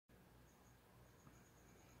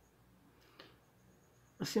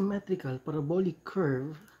A symmetrical parabolic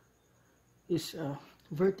curve is a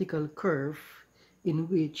vertical curve in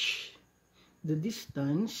which the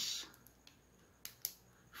distance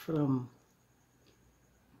from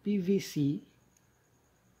PVC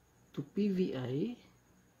to PVI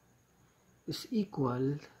is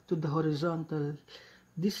equal to the horizontal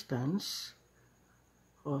distance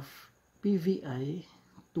of PVI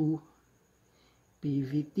to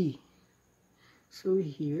PVT. So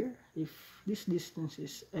here, if this distance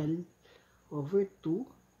is L over 2,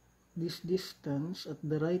 this distance at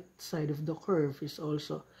the right side of the curve is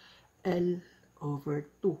also L over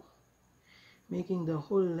 2, making the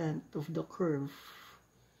whole length of the curve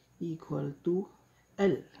equal to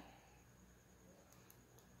L.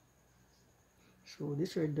 So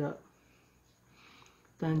these are the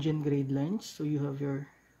tangent grade lines. So you have your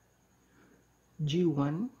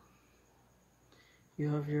G1,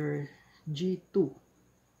 you have your G2.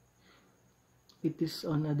 It is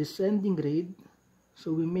on a descending grade,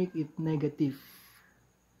 so we make it negative.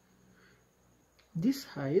 This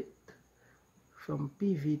height from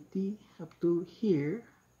PVT up to here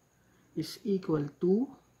is equal to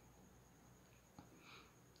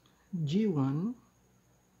G1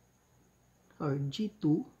 or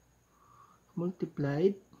G2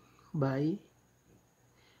 multiplied by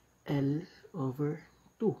L over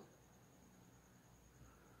 2.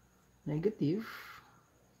 Negative,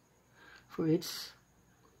 for it's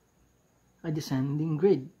a descending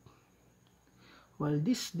grade, while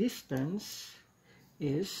this distance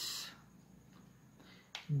is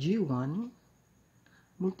G1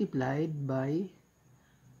 multiplied by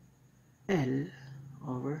L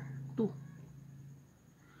over 2.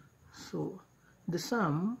 So the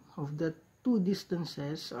sum of the two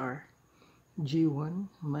distances are G1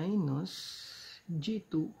 minus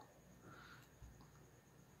G2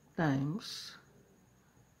 times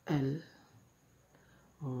L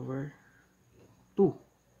over 2.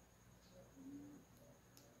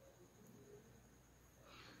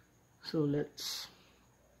 So let's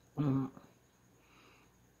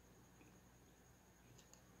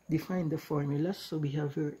define the formulas. So we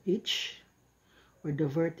have here H, or the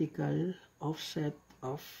vertical offset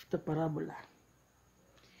of the parabola.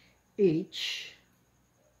 H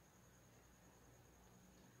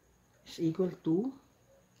is equal to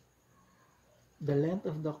the length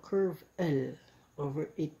of the curve L over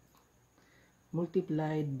 8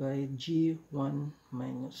 multiplied by G1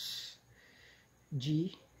 minus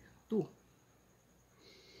G2.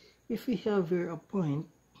 If we have here a point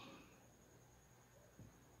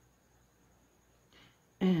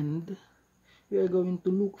and we are going to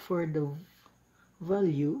look for the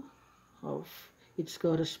value of its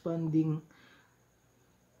corresponding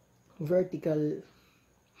vertical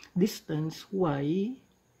distance y,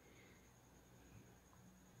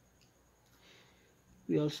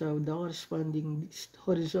 we also have the corresponding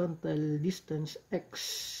horizontal distance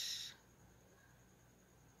x.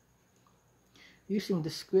 Using the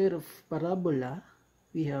square of parabola,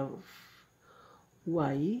 we have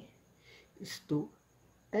y is to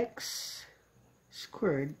x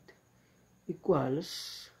squared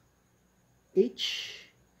equals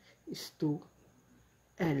h is to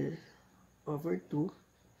L over 2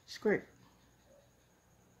 squared.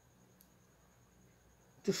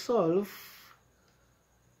 To solve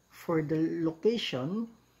for the location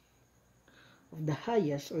of the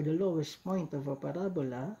highest or the lowest point of a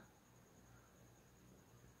parabola,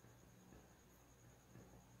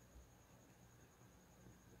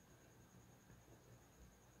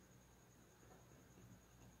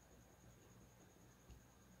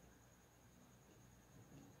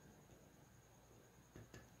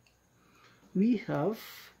 we have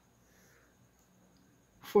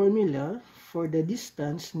formula for the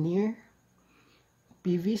distance near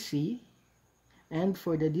PVC and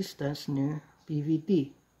for the distance near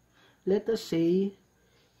PVT. Let us say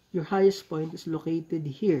your highest point is located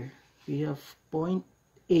here. We have point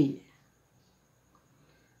A.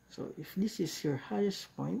 So if this is your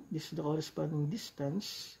highest point, this is the corresponding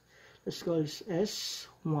distance. Let's call this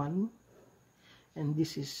S1 and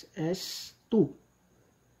this is S2.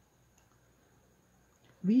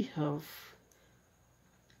 We have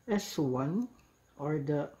S1, or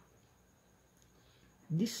the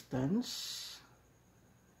distance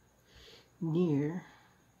near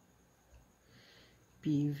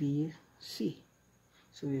PVC.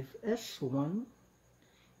 So if S1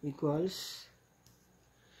 equals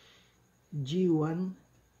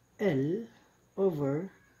G1L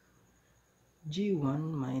over G1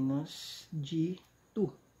 minus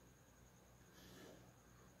G2.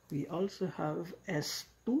 We also have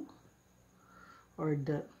S2, or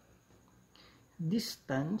the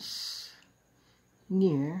distance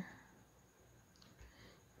near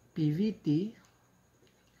PVT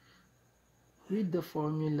with the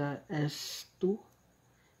formula S2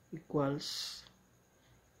 equals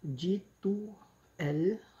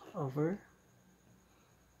G2L over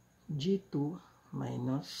G2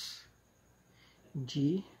 minus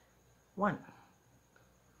G1.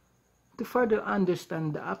 To further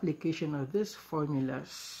understand the application of these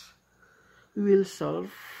formulas, we will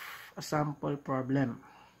solve a sample problem.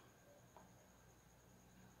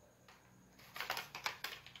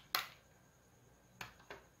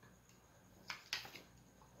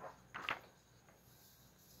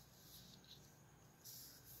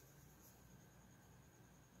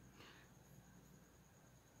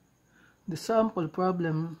 The sample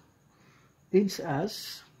problem reads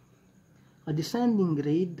as a descending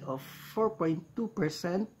grade of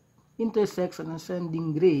 4.2% intersects an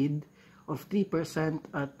ascending grade of 3%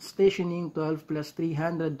 at stationing 12 plus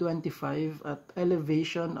 325 at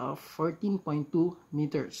elevation of 14.2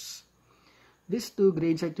 meters. These two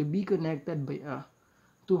grades are to be connected by a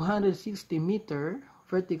 260-meter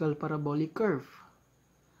vertical parabolic curve.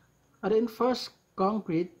 A reinforced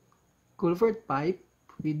concrete culvert pipe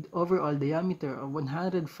with overall diameter of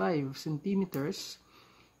 105 centimeters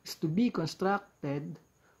is to be constructed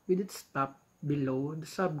with its top below the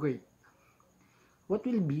subgrade. What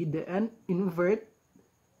will be the invert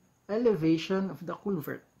elevation of the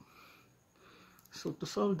culvert? So to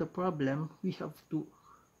solve the problem, we have to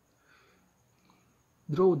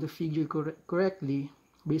draw the figure correctly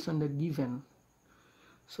based on the given.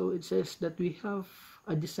 So it says that we have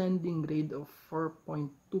a descending grade of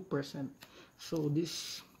 4.2%. So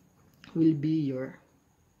this will be your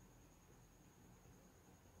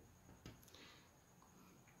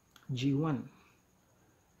G1.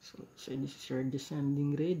 So this is your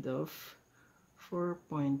descending grade of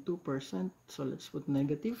 4.2%. So let's put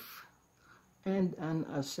negative. And an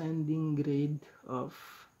ascending grade of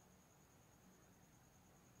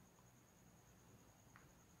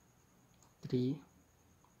 3%.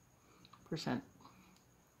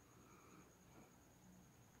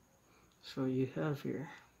 So you have here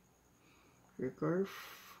your curve.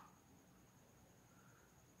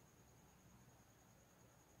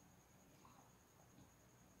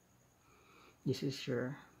 This is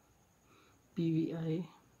your PVI,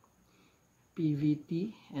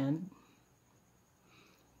 PVT, and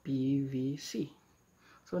PVC.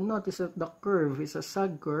 So notice that the curve is a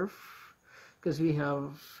sag curve because we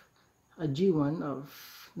have a G1 of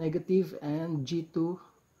negative and G2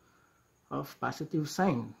 of positive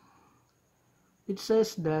sign. It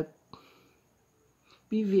says that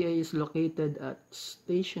PVA is located at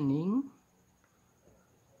stationing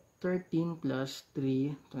 13 plus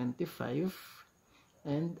 325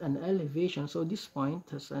 and an elevation. So this point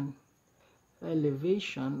has an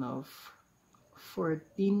elevation of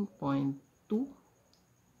 14.2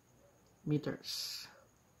 meters.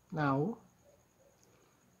 Now,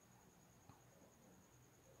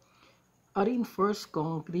 a reinforced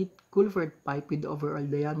concrete culvert pipe with overall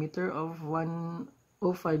diameter of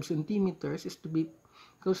 105 centimeters is to be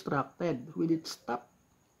constructed with its top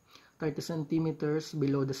 30 centimeters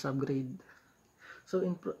below the subgrade. So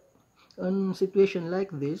in situation like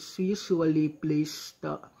this, we usually place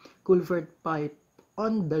the culvert pipe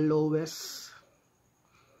on the lowest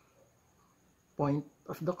point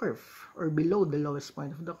of the curve or below the lowest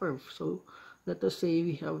point of the curve. So let us say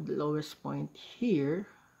we have the lowest point here.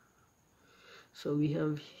 So we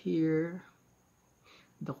have here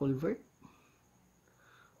the culvert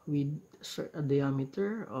with a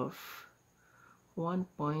diameter of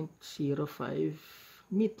 1.05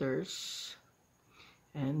 meters,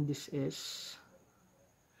 and this is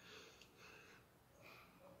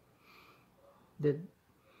the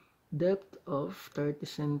depth of 30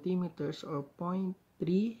 centimeters or 0.3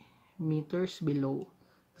 meters below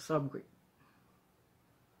the subgrade.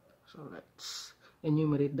 So let's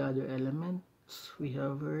enumerate the other elements. We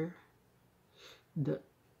have the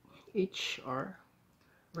HR,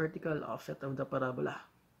 vertical offset of the parabola.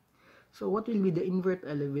 So what will be the invert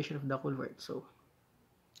elevation of the culvert? So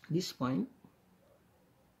this point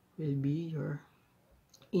will be your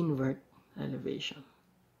invert elevation.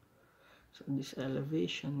 So this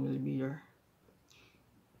elevation will be your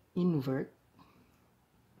invert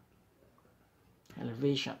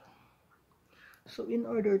elevation. So in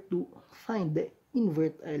order to find the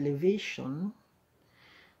invert elevation,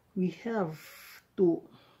 we have to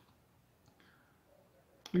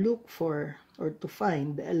look for or to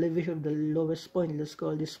find the elevation of the lowest point. Let's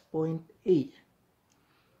call this point A.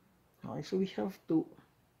 Okay, so we have to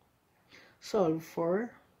solve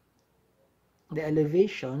for the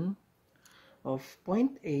elevation of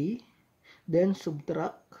point A Then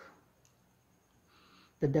subtract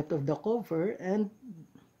the depth of the cover and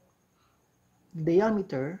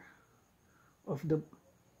diameter of the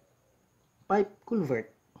pipe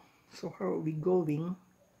culvert. So how are we going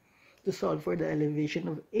to solve for the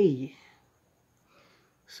elevation of A?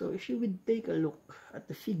 So if you would take a look at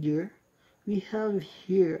the figure, we have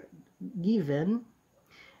here given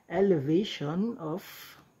elevation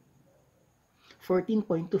of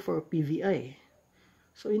 14.24 pvi.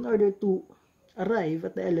 So in order to arrive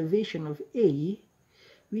at the elevation of A,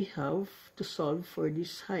 we have to solve for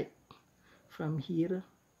this height from here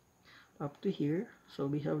up to here. So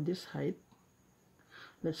we have this height.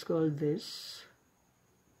 Let's call this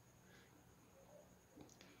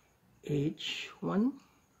H1,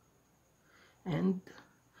 and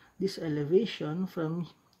this elevation from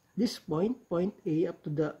this point A, up to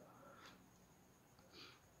the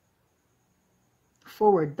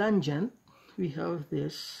forward tangent, we have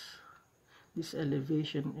this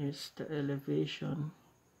elevation is the elevation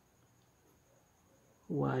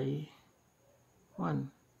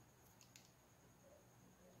Y1.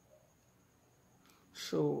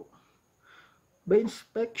 So by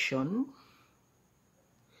inspection,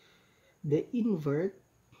 the invert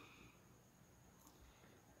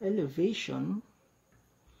elevation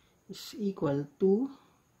is equal to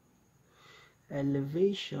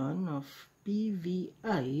elevation of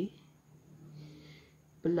PVI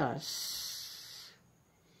plus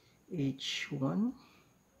H1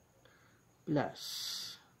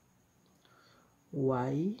 plus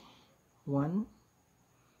Y1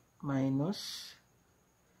 minus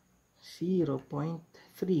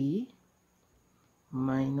 0.3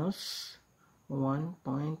 minus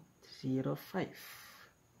 1.05.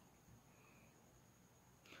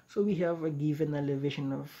 So we have a given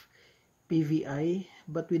elevation of PVI,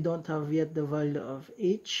 but we don't have yet the value of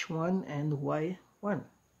H1 and Y1.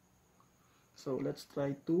 So let's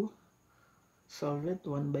try to solve it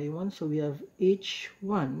one by one. So we have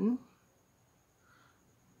H1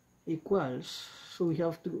 equals, so we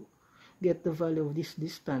have to get the value of this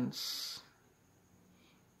distance,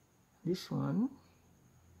 this one,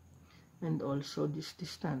 and also this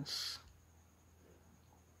distance.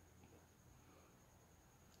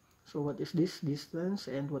 So what is this distance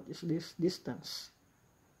and what is this distance?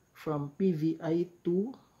 From PVI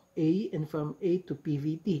to A and from A to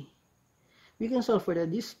PVT. We can solve for the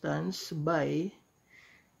distance by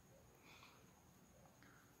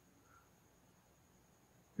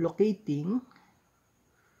locating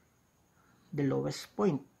the lowest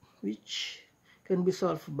point, which can be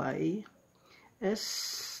solved by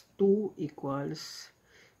S2 equals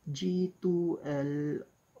G2L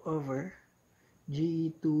over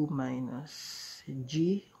G2 minus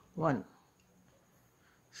G1.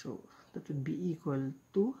 So that would be equal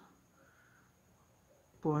to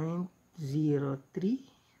 0.03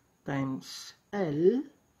 times L.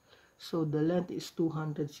 So the length is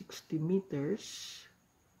 260 meters.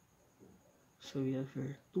 So we have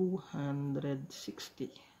here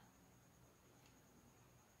 260.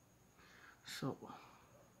 So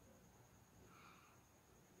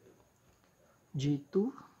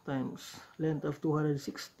G2 times length of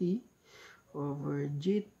 260 over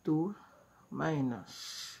G2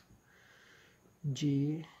 minus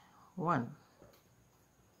G1.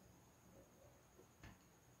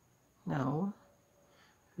 Now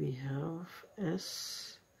we have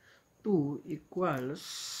S2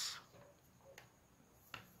 equals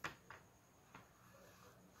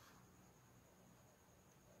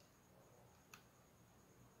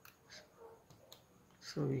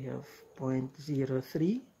so we have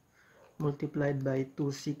 0.03 multiplied by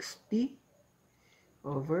 260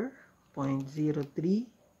 over 0.03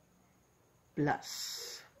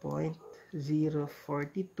 plus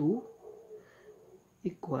 0.042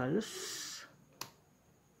 equals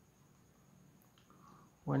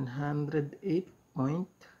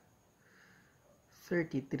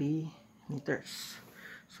 108.33 meters.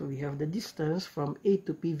 So we have the distance from A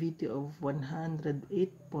to PVT of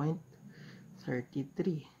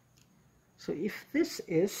 108.33. So if this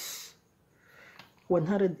is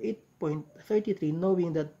 108.33,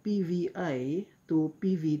 knowing that PVI to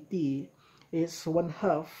PVT is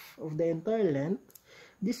 1/2 of the entire length,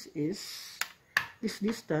 this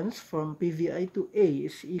distance from PVI to A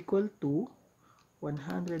is equal to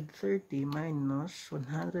 130 minus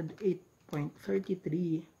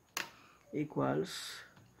 108.33 equals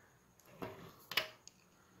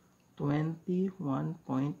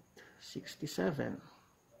 21.67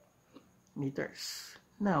 meters.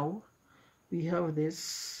 Now we have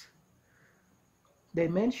this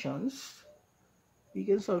dimensions. We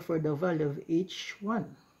can solve for the value of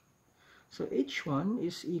H1. So H1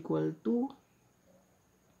 is equal to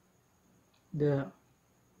the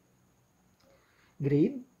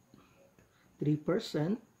grade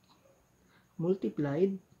 3%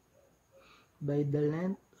 multiplied by the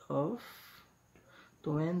length of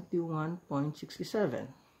 21.67.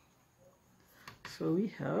 So we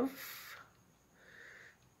have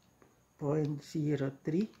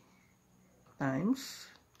 0.03 times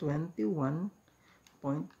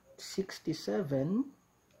 21.67.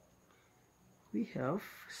 We have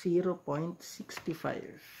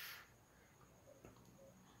 0.65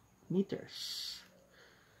 meters.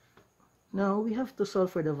 Now we have to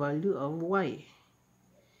solve for the value of y.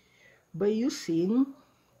 By using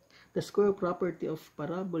the square property of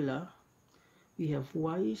parabola, we have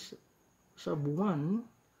y sub 1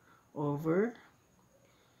 over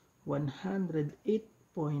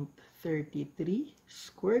 108.33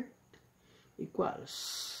 squared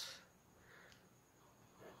equals,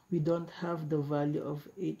 we don't have the value of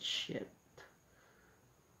h yet,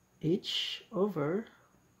 h over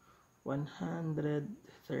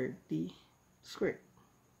 130 squared.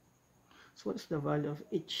 So what is the value of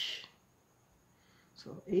h?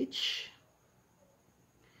 So h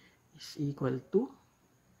is equal to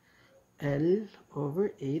L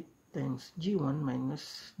over 8 times G1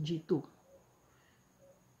 minus G2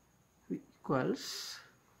 equals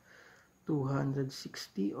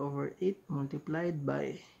 260 over 8 multiplied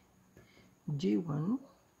by G1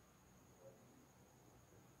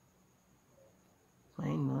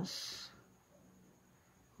 minus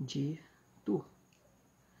G2.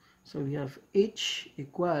 So we have H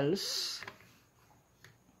equals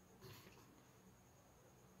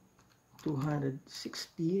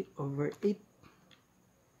 260 over 8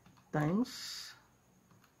 times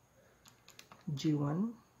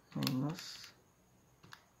G1 minus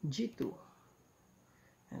G2,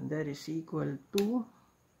 and that is equal to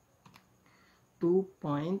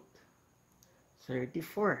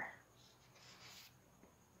 2.34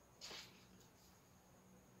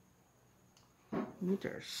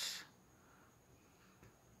 meters.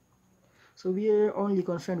 So we are only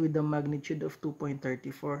concerned with the magnitude of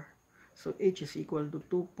 2.34. So h is equal to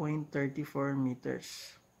 2.34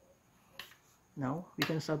 meters. Now we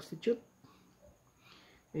can substitute.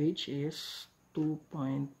 H is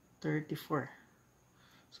 2.34.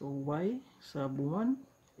 So y sub 1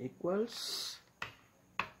 equals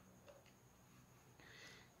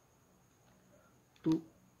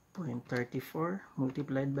 2.34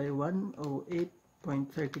 multiplied by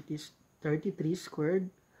 108.33 squared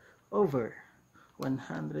over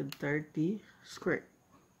 130 squared.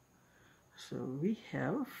 So we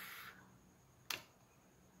have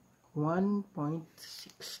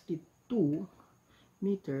 1.62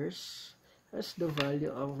 meters as the value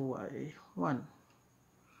of y1.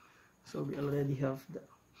 So we already have the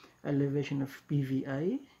elevation of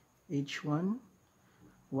PVI, h1,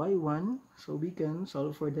 y1. So we can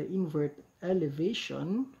solve for the invert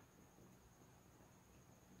elevation.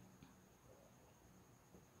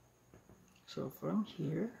 So from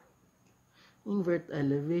here, invert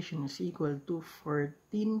elevation is equal to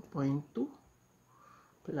 14.2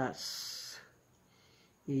 plus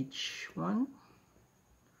h1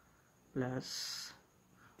 plus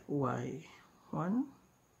y1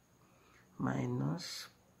 minus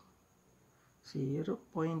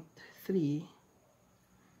 0.3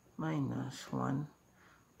 minus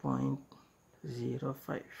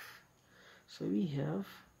 1.05. So we have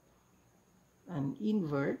an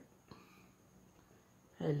invert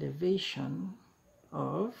elevation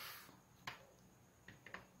of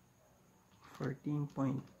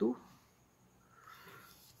 14.2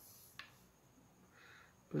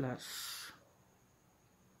 plus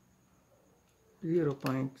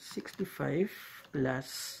 0.65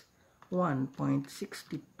 plus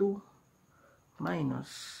 1.62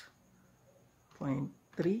 minus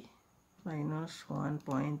 0.3 minus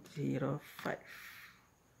 1.05.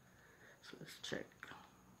 So let's check.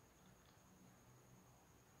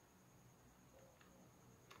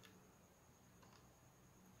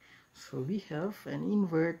 So we have an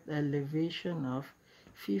invert elevation of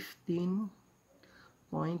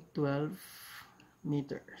 15.12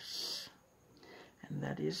 meters, and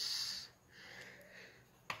that is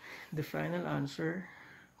the final answer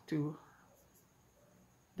to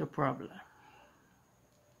the problem.